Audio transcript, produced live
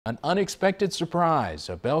An unexpected surprise.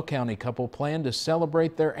 A Bell County couple planned to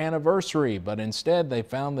celebrate their anniversary, but instead they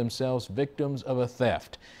found themselves victims of a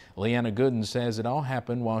theft. Leanna Gooden says it all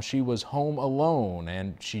happened while she was home alone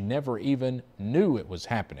and she never even knew it was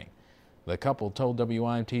happening. The couple told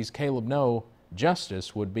WYMT's Caleb Noe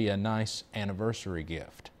justice would be a nice anniversary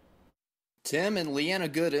gift. Tim and Leanna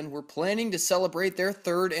Gooden were planning to celebrate their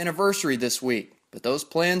third anniversary this week, but those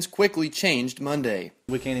plans quickly changed Monday.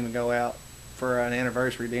 We can't even go out for an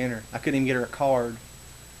anniversary dinner. I couldn't even get her a card.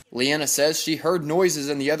 Leanna says she heard noises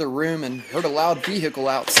in the other room and heard a loud vehicle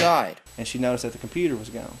outside. And she noticed that the computer was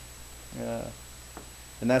gone.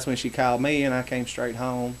 And that's when she called me and I came straight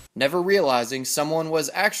home. Never realizing someone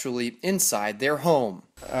was actually inside their home.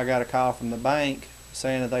 I got a call from the bank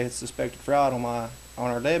saying that they had suspected fraud on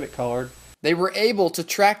our debit card. They were able to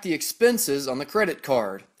track the expenses on the credit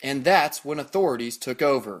card, and that's when authorities took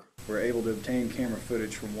over. We're able to obtain camera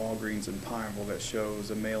footage from Walgreens in Pineville that shows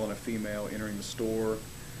a male and a female entering the store,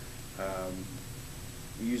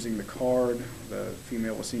 using the card. The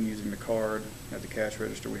female was seen using the card at the cash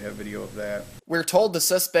register. We have video of that. We're told the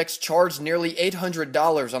suspects charged nearly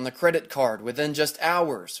 $800 on the credit card within just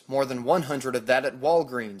hours, more than $100 of that at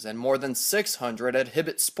Walgreens and more than $600 at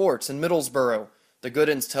Hibbett Sports in Middlesboro. The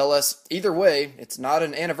Goodens tell us, either way, it's not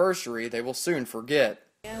an anniversary they will soon forget.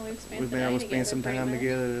 Yeah, we've been able to spend some time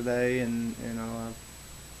together today, and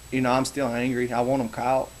I'm still angry. I want them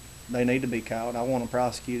caught. They need to be caught. I want them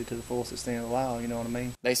prosecuted to the fullest extent of the law. You know what I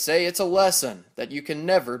mean? They say it's a lesson that you can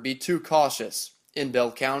never be too cautious. In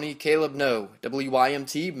Bell County, Caleb Noe,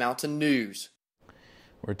 WYMT Mountain News.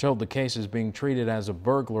 We're told the case is being treated as a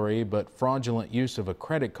burglary, but fraudulent use of a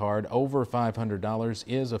credit card over $500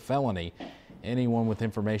 is a felony. Anyone with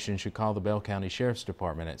information should call the Bell County Sheriff's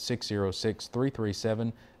Department at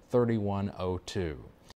 606-337-3102.